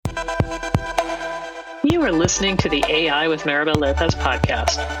You are listening to the AI with Maribel Lopez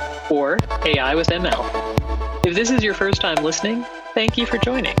podcast, or AI with ML. If this is your first time listening, thank you for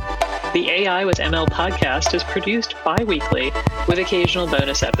joining. The AI with ML podcast is produced bi-weekly with occasional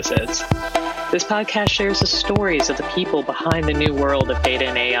bonus episodes. This podcast shares the stories of the people behind the new world of data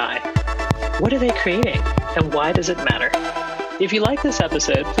and AI. What are they creating, and why does it matter? If you like this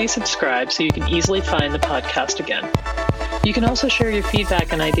episode, please subscribe so you can easily find the podcast again. You can also share your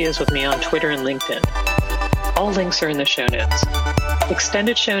feedback and ideas with me on Twitter and LinkedIn. All links are in the show notes.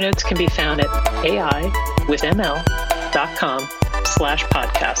 Extended show notes can be found at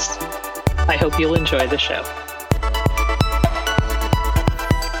aiwithml.com/podcasts. I hope you'll enjoy the show.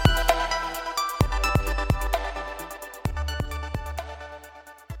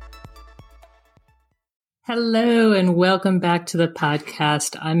 Hello and welcome back to the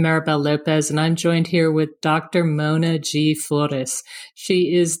podcast. I'm Maribel Lopez and I'm joined here with Dr. Mona G. Flores.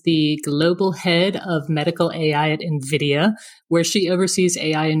 She is the global head of medical AI at NVIDIA, where she oversees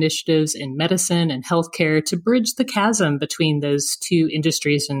AI initiatives in medicine and healthcare to bridge the chasm between those two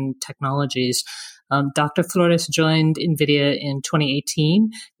industries and technologies. Dr. Flores joined NVIDIA in 2018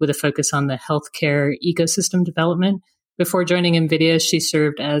 with a focus on the healthcare ecosystem development. Before joining NVIDIA, she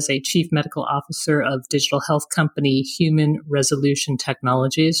served as a chief medical officer of digital health company Human Resolution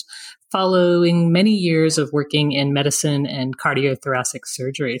Technologies, following many years of working in medicine and cardiothoracic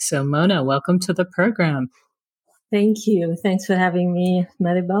surgery. So, Mona, welcome to the program. Thank you. Thanks for having me,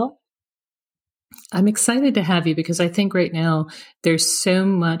 Maribel. I'm excited to have you because I think right now there's so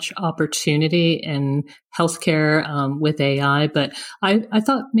much opportunity in healthcare with AI. But I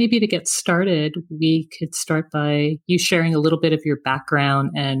thought maybe to get started, we could start by you sharing a little bit of your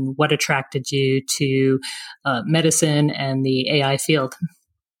background and what attracted you to medicine and the AI field.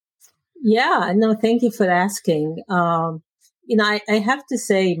 Yeah, no, thank you for asking. I have to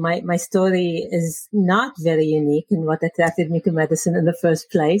say my story is not very unique in what attracted me to medicine in the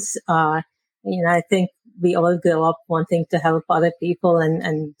first place. I think we all grow up wanting to help other people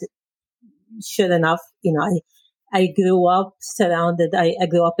and sure enough, I grew up I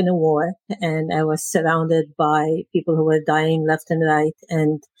grew up in a war and I was surrounded by people who were dying left and right.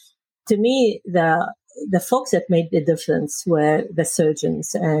 And to me, the folks that made the difference were the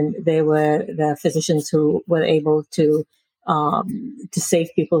surgeons, and they were the physicians who were able to save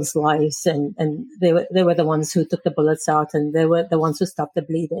people's lives. And they were the ones who took the bullets out, and they were the ones who stopped the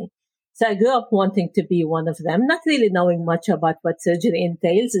bleeding. So I grew up wanting to be one of them, not really knowing much about what surgery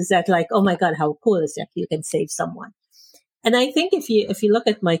entails. Is that like, oh my God, how cool is that you can save someone? And I think if you look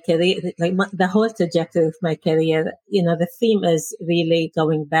at my career, the whole trajectory of my career, the theme is really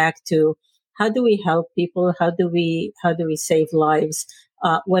going back to how do we help people? How do we save lives?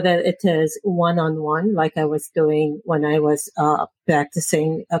 Whether it is one-on-one, like I was doing when I was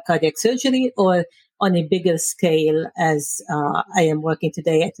practicing cardiac surgery, or on a bigger scale, as I am working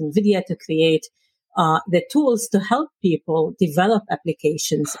today at NVIDIA to create the tools to help people develop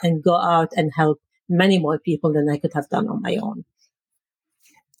applications and go out and help many more people than I could have done on my own.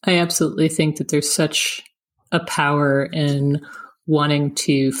 I absolutely think that there's such a power in wanting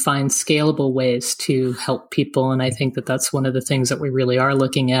to find scalable ways to help people. And I think that that's one of the things that we really are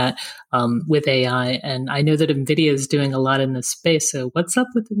looking at with AI. And I know that NVIDIA is doing a lot in this space. So what's up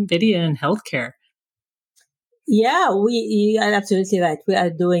with NVIDIA and healthcare? Yeah, you are absolutely right. We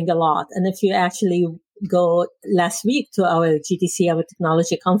are doing a lot. And if you actually go last week to our GTC, our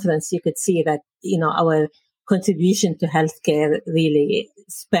technology conference, you could see that, our contribution to healthcare really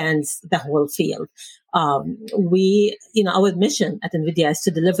spans the whole field. Our mission at NVIDIA is to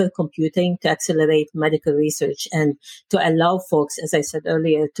deliver computing to accelerate medical research and to allow folks, as I said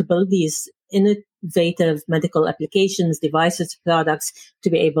earlier, to build these innovative medical applications, devices, products to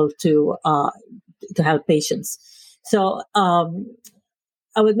be able to help patients. So our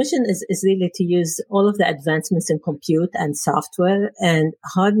mission is really to use all of the advancements in compute and software and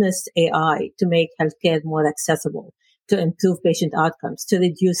harness AI to make healthcare more accessible, to improve patient outcomes, to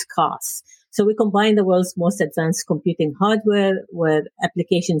reduce costs. So we combine the world's most advanced computing hardware with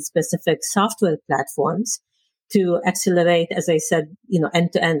application-specific software platforms to accelerate, as I said,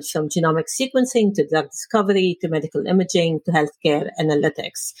 end-to-end, from genomic sequencing to drug discovery to medical imaging to healthcare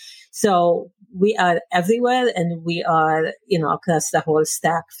analytics. So we are everywhere, and we are, across the whole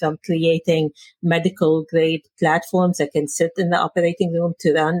stack, from creating medical grade platforms that can sit in the operating room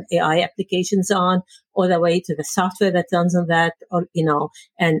to run AI applications on, all the way to the software that runs on that, or,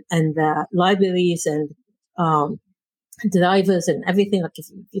 and the libraries and, drivers and everything. Like if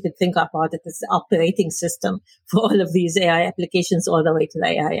you could think about it as the operating system for all of these AI applications, all the way to the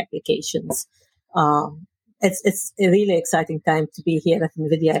AI applications. it's a really exciting time to be here at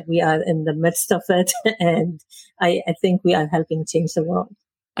NVIDIA. We are in the midst of it, and I think we are helping change the world.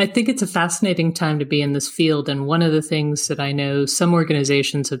 I think it's a fascinating time to be in this field. And one of the things that I know some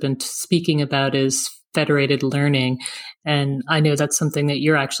organizations have been speaking about is federated learning. And I know that's something that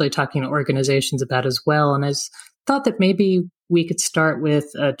you're actually talking to organizations about as well. And I thought that maybe we could start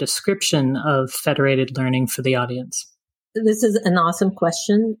with a description of federated learning for the audience. This is an awesome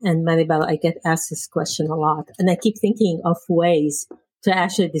question. And Maribel, I get asked this question a lot. And I keep thinking of ways to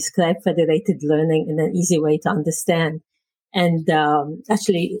actually describe federated learning in an easy way to understand. And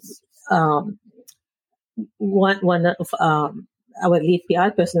one of our lead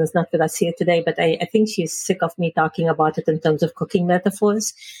PR person is not with us here today, but I think she's sick of me talking about it in terms of cooking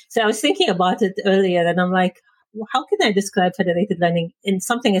metaphors. So I was thinking about it earlier, and I'm like, how can I describe federated learning in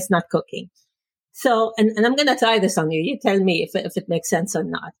something that's not cooking? So, and I'm going to try this on you. You tell me if it makes sense or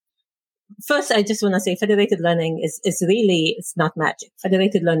not. First, I just want to say federated learning is really, it's not magic.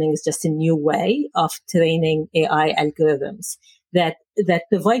 Federated learning is just a new way of training AI algorithms that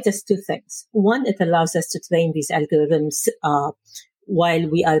provides us two things. One, it allows us to train these algorithms while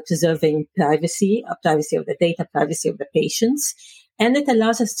we are preserving privacy of the data, privacy of the patients. And it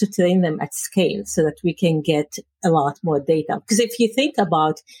allows us to train them at scale so that we can get a lot more data. Because if you think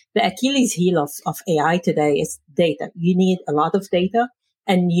about the Achilles heel of AI today is data. You need a lot of data,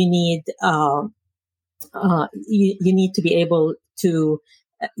 and you need you need to be able to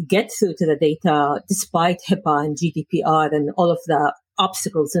get through to the data despite HIPAA and GDPR and all of the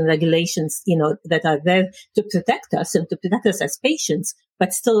obstacles and regulations, that are there to protect us and to protect us as patients,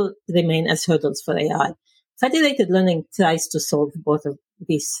 but still remain as hurdles for AI. Federated learning tries to solve both of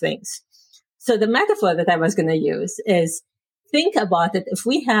these things. So the metaphor that I was going to use is, think about it. If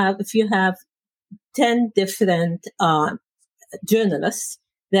you have 10 different journalists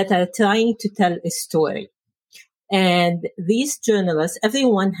that are trying to tell a story, and these journalists,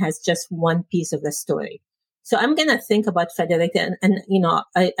 everyone has just one piece of the story. So I'm going to think about federated, and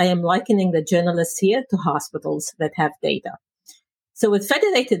I am likening the journalists here to hospitals that have data. So with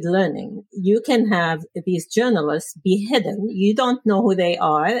federated learning, you can have these journalists be hidden. You don't know who they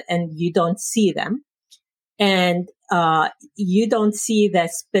are, and you don't see them. And you don't see the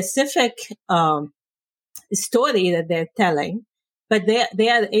specific story that they're telling, but they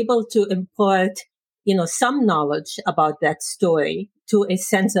are able to impart, some knowledge about that story to a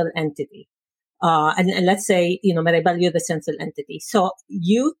central entity. And let's say, Maribel, you're the central entity. So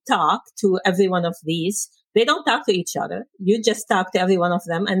you talk to every one of these. They don't talk to each other. You just talk to every one of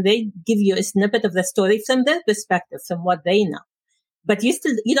them, and they give you a snippet of the story from their perspective, from what they know. But you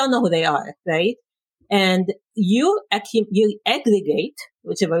don't know who they are, right? And you aggregate,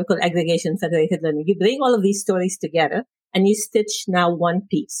 whichever we call aggregation, federated learning. You bring all of these stories together, and you stitch now one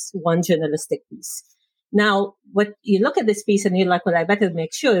piece, one journalistic piece. Now, what you look at this piece and you're like, well, I better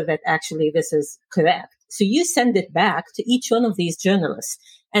make sure that actually this is correct. So you send it back to each one of these journalists,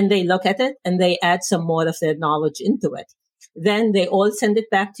 and they look at it and they add some more of their knowledge into it. Then they all send it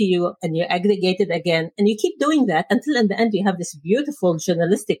back to you, and you aggregate it again. And you keep doing that until in the end you have this beautiful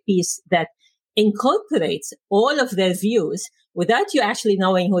journalistic piece that incorporates all of their views without you actually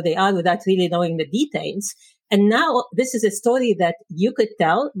knowing who they are, without really knowing the details. And now this is a story that you could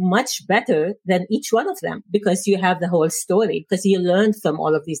tell much better than each one of them, because you have the whole story, because you learned from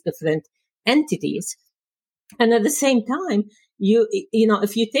all of these different entities. And at the same time,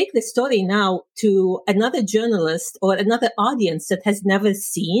 if you take the story now to another journalist or another audience that has never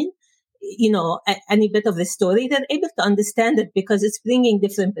seen, any bit of the story, they're able to understand it because it's bringing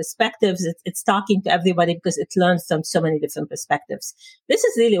different perspectives. It's talking to everybody because it learns from so many different perspectives. This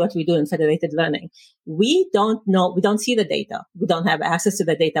is really what we do in federated learning. We don't see the data. We don't have access to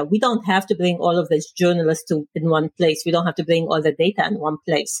the data. We don't have to bring all of these journalists in one place. We don't have to bring all the data in one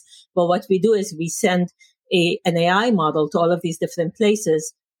place. But what we do is we send an AI model to all of these different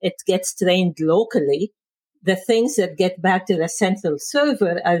places. It gets trained locally. The things that get back to the central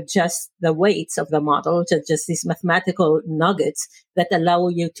server are just the weights of the model, which are just these mathematical nuggets that allow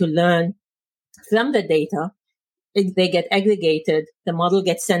you to learn from the data. They get aggregated. The model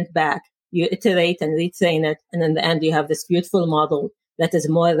gets sent back. You iterate and retrain it. And in the end, you have this beautiful model that is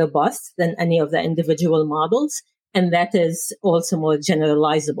more robust than any of the individual models. And that is also more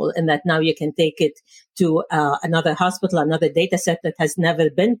generalizable, in that now you can take it to another hospital, another data set that has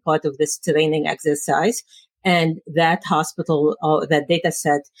never been part of this training exercise. And that hospital or that data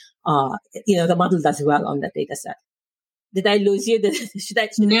set, the model does well on that data set. Did I lose you? Should I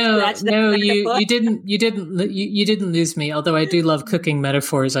scratch that No, metaphor? you didn't lose me. Although I do love cooking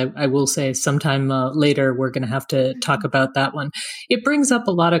metaphors, I will say sometime later we're going to have to talk about that one. It brings up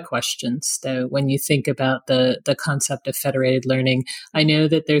a lot of questions, though, when you think about the concept of federated learning. I know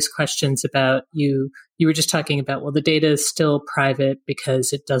that there's questions about you. You were just talking about, well, the data is still private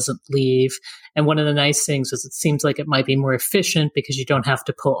because it doesn't leave. And one of the nice things is it seems like it might be more efficient because you don't have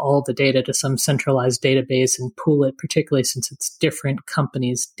to pull all the data to some centralized database and pool it, particularly since it's different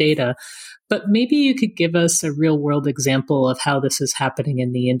companies' data. But maybe you could give us a real world example of how this is happening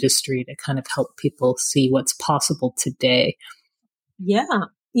in the industry to kind of help people see what's possible today. Yeah.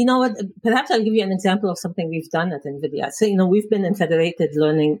 You know what? Perhaps I'll give you an example of something we've done at NVIDIA. So, we've been in federated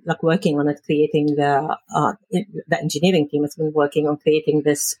learning, like working on it, creating the engineering team has been working on creating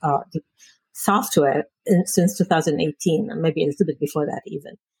this software since 2018, and maybe a little bit before that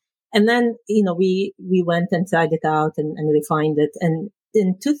even. And then, we went and tried it out and refined it. And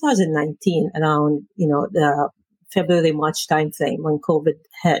in 2019, around, the February, March timeframe when COVID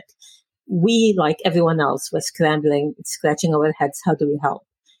hit, we, like everyone else, were scrambling, scratching our heads. How do we help?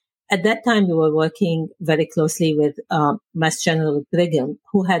 At that time, we were working very closely with Mass General Brigham,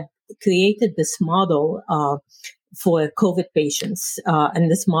 who had created this model for COVID patients. And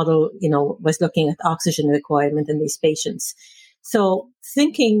this model, was looking at oxygen requirement in these patients. So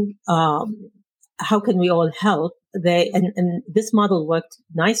thinking, how can we all help? And this model worked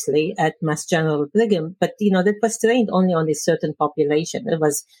nicely at Mass General Brigham, but that was trained only on a certain population. It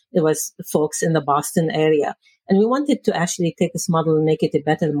was folks in the Boston area, and we wanted to actually take this model and make it a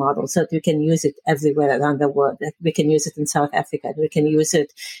better model so that we can use it everywhere around the world. That we can use it in South Africa, we can use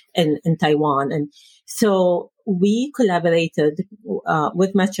it in Taiwan, and so we collaborated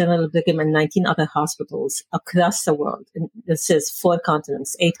with Mass General Brigham and 19 other hospitals across the world. And this is 4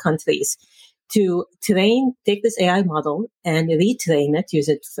 continents, 8 countries. To take this AI model and retrain it,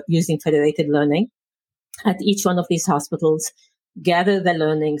 using federated learning at each one of these hospitals, gather the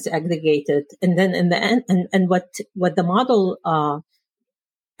learnings, aggregate it, and then in the end, and what the model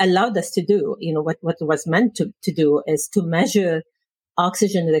allowed us to do, what it was meant to do is to measure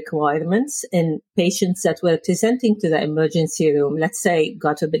oxygen requirements in patients that were presenting to the emergency room. Let's say,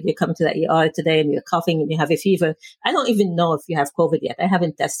 God forbid, you come to the ER today and you're coughing and you have a fever. I don't even know if you have COVID yet. I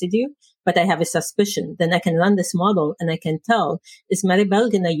haven't tested you, but I have a suspicion. Then I can run this model and I can tell, is Maribel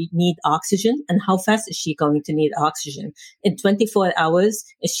going to need oxygen? And how fast is she going to need oxygen? In 24 hours,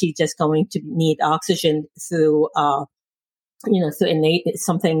 is she just going to need oxygen through through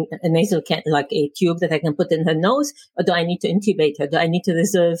a nasal like a tube that I can put in her nose, or do I need to intubate her? Do I need to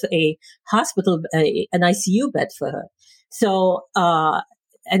reserve a hospital, an ICU bed for her? So,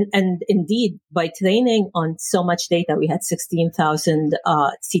 and indeed, by training on so much data, we had 16,000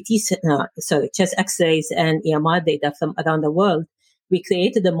 chest X-rays and EMR data from around the world. We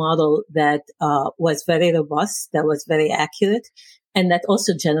created a model that was very robust, that was very accurate, and that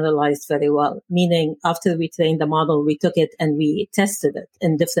also generalized very well. Meaning, after we trained the model, we took it and we tested it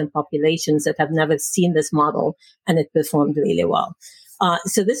in different populations that have never seen this model, and it performed really well.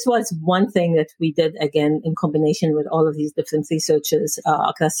 So this was one thing that we did, again, in combination with all of these different researchers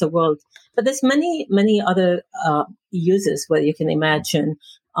across the world. But there's many, many other uses where you can imagine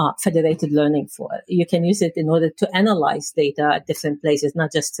federated learning for. You can use it in order to analyze data at different places,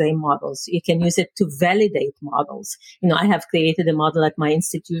 not just train models. You can use it to validate models. I have created a model at my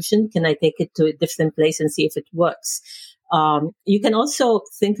institution. Can I take it to a different place and see if it works? You can also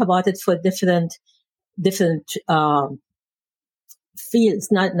think about it for different fields,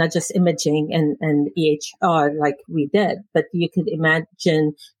 not just imaging and EHR like we did, but you could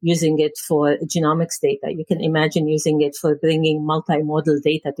imagine using it for genomics data. You can imagine using it for bringing multimodal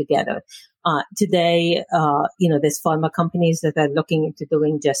data together. Today, there's pharma companies that are looking into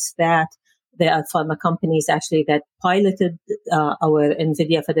doing just that. There are pharma companies actually that piloted our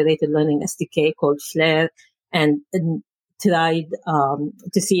NVIDIA Federated Learning SDK called Flores and tried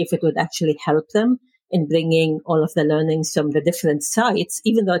to see if it would actually help them in bringing all of the learnings from the different sites,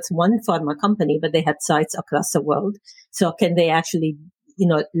 even though it's one pharma company, but they had sites across the world. So can they actually,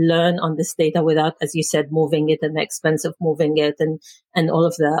 learn on this data without, as you said, moving it and the expense of moving it and all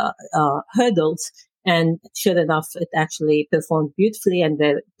of the hurdles? And sure enough, it actually performed beautifully, and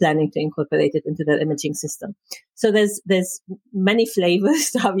they're planning to incorporate it into their imaging system. So there's many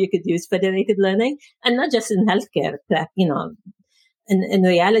flavors to how you could use federated learning, and not just in healthcare, In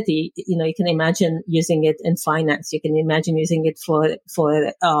reality, you can imagine using it in finance. You can imagine using it for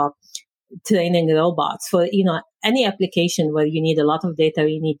training robots, for, any application where you need a lot of data,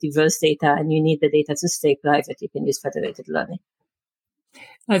 you need diverse data, and you need the data to stay private. You can use federated learning.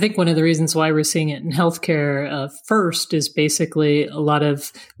 I think one of the reasons why we're seeing it in healthcare first is basically a lot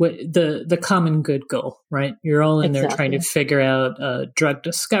of the common good goal, right? You're all in there trying to figure out drug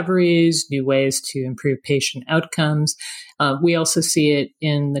discoveries, new ways to improve patient outcomes. We also see it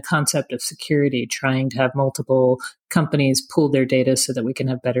in the concept of security, trying to have multiple companies pool their data so that we can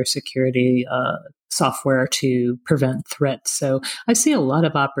have better security software to prevent threats. So I see a lot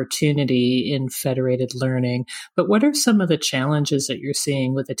of opportunity in federated learning. But what are some of the challenges that you're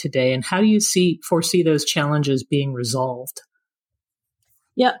seeing with it today, and how do you foresee those challenges being resolved?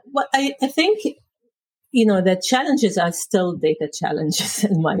 Yeah, well, I think, the challenges are still data challenges,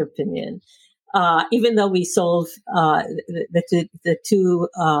 in my opinion. Even though we solve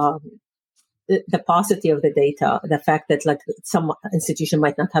the paucity of the data, the fact that like some institution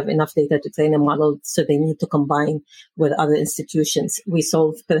might not have enough data to train a model, so they need to combine with other institutions. We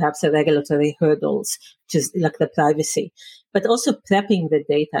solve perhaps the regulatory hurdles, just like the privacy, but also prepping the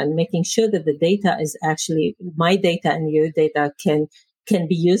data and making sure that the data is actually my data and your data can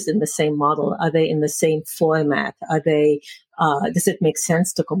be used in the same model. Are they in the same format? Does it make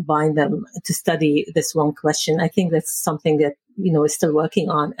sense to combine them to study this one question? I think that's something that, is still working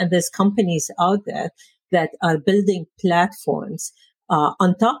on. And there's companies out there that are building platforms,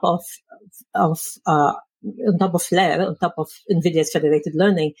 on top of Flare, on top of NVIDIA's federated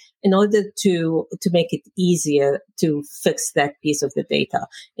learning, in order to make it easier to fix that piece of the data,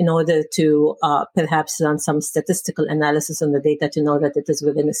 in order to perhaps run some statistical analysis on the data to know that it is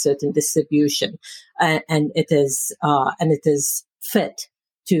within a certain distribution, and it is fit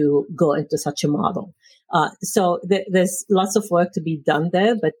to go into such a model. So there's lots of work to be done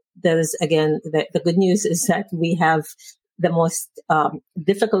there, but there is, again, the good news is that we have the most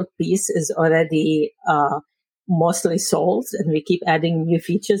difficult piece is already mostly solved, and we keep adding new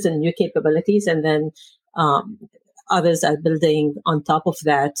features and new capabilities, and then others are building on top of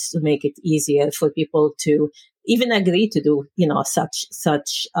that to make it easier for people to even agree to do,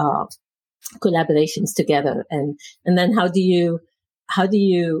 such collaborations together. And then how do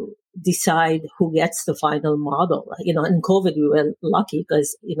you decide who gets the final model? In COVID, we were lucky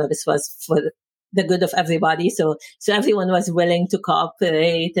because, this was for the good of everybody. So everyone was willing to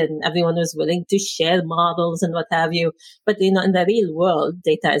cooperate and everyone was willing to share models and what have you. But, in the real world,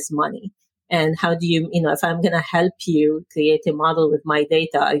 data is money. And how do you, if I'm going to help you create a model with my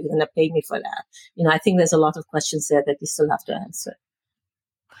data, are you going to pay me for that? I think there's a lot of questions there that you still have to answer.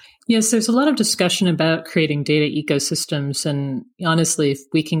 Yes, there's a lot of discussion about creating data ecosystems. And honestly, if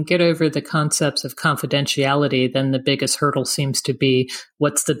we can get over the concepts of confidentiality, then the biggest hurdle seems to be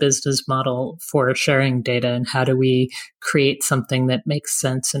what's the business model for sharing data, and how do we create something that makes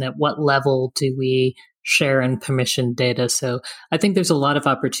sense, and at what level do we share and permission data? So I think there's a lot of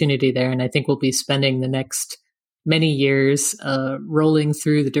opportunity there. And I think we'll be spending the next many years rolling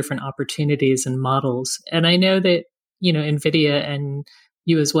through the different opportunities and models. And I know that, NVIDIA and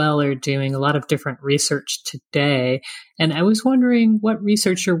you as well are doing a lot of different research today. And I was wondering what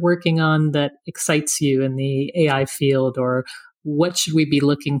research you're working on that excites you in the AI field, or what should we be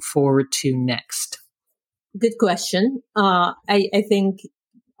looking forward to next? Good question. I think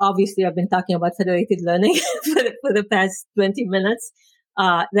obviously I've been talking about federated learning for the past 20 minutes.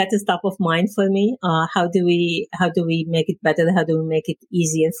 That is top of mind for me. How do we make it better? How do we make it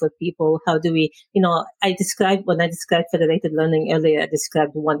easier for people? How do we, when I described federated learning earlier, I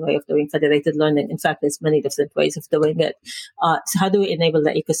described one way of doing federated learning. In fact, there's many different ways of doing it. So how do we enable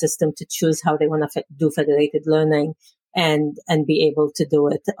the ecosystem to choose how they want to do federated learning and be able to do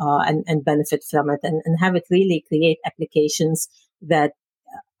it, and benefit from it, and have it really create applications that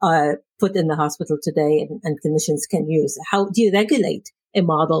are put in the hospital today and clinicians can use? How do you regulate a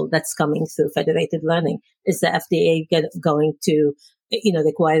model that's coming through federated learning? Is the FDA going to,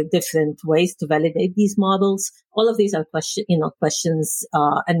 require different ways to validate these models? All of these are questions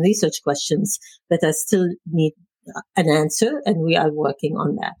and research questions that are still need an answer, and we are working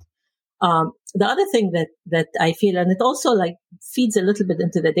on that. The other thing that I feel, and it also feeds a little bit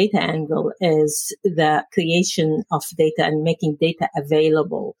into the data angle, is the creation of data and making data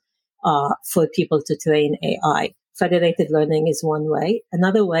available for people to train AI. Federated learning is one way.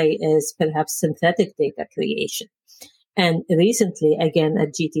 Another way is perhaps synthetic data creation. And recently, again,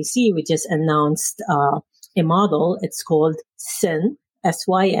 at GTC, we just announced a model. It's called SYN,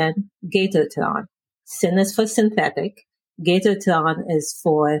 S-Y-N, Gatortron. SYN is for synthetic. Gatortron is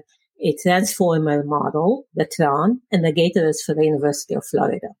for a transformer model, the Tron, and the Gator is for the University of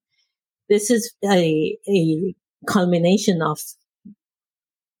Florida. This is a culmination of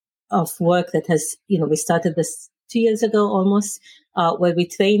work that has, we started this 2 years ago almost, where we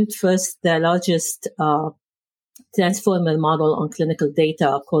trained first the largest transformer model on clinical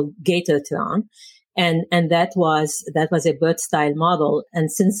data called Gatortron. And that was a bird style model.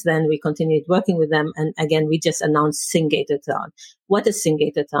 And since then we continued working with them. And again, we just announced SynGatortron. What is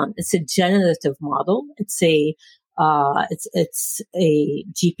SynGatortron? It's a generative model. It's a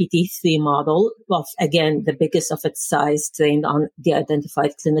GPT-3 model of, again, the biggest of its size, trained on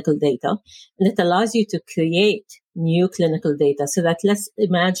de-identified clinical data. And it allows you to create new clinical data. So that, let's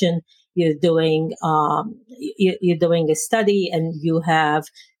imagine you're doing a study and you have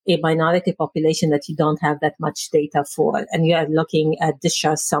a minority population that you don't have that much data for, and you are looking at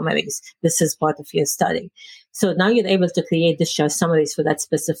discharge summaries. This is part of your study. So now you're able to create discharge summaries for that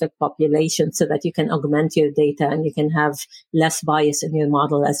specific population so that you can augment your data and you can have less bias in your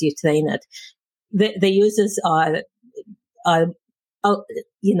model as you train it. The users are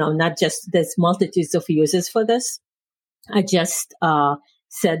not just, there's multitudes of users for this. I just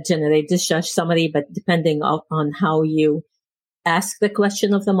said generate discharge summary, but depending on how you ask the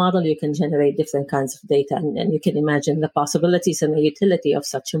question of the model, you can generate different kinds of data, and you can imagine the possibilities and the utility of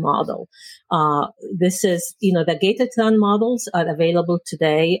such a model. This is, the Gatortron models are available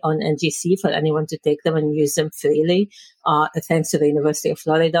today on NGC for anyone to take them and use them freely, thanks to the University of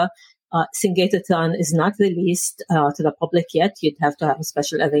Florida. SynGatortron is not released to the public yet. You'd have to have a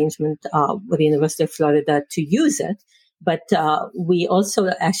special arrangement with the University of Florida to use it. But we also,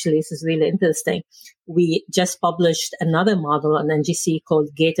 actually, this is really interesting, we just published another model on NGC called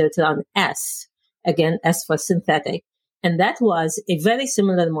Gatortron S, again, S for synthetic. And that was a very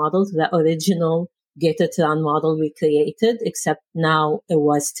similar model to the original Gatortron model we created, except now it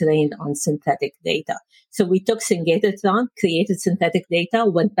was trained on synthetic data. So we took SynGatortron, created synthetic data,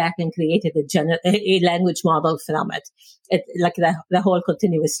 went back and created a language model from it, like the whole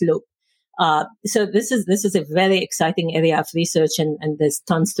continuous loop. So this is a very exciting area of research, and there's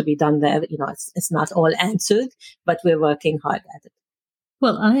tons to be done there. It's not all answered, but we're working hard at it.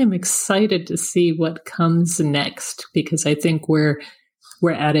 Well, I am excited to see what comes next, because I think we're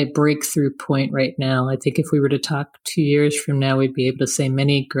at a breakthrough point right now. I think if we were to talk 2 years from now, we'd be able to say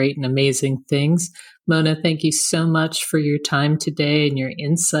many great and amazing things. Mona, thank you so much for your time today and your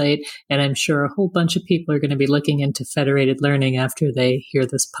insight. And I'm sure a whole bunch of people are going to be looking into federated learning after they hear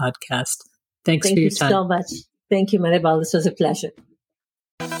this podcast. Thanks for your time. Thank you so much. Thank you, Maribel. This was a pleasure.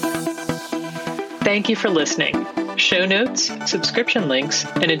 Thank you for listening. Show notes, subscription links,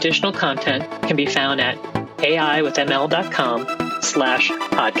 and additional content can be found at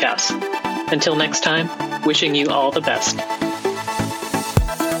aiwithml.com/podcast. Until next time, wishing you all the best.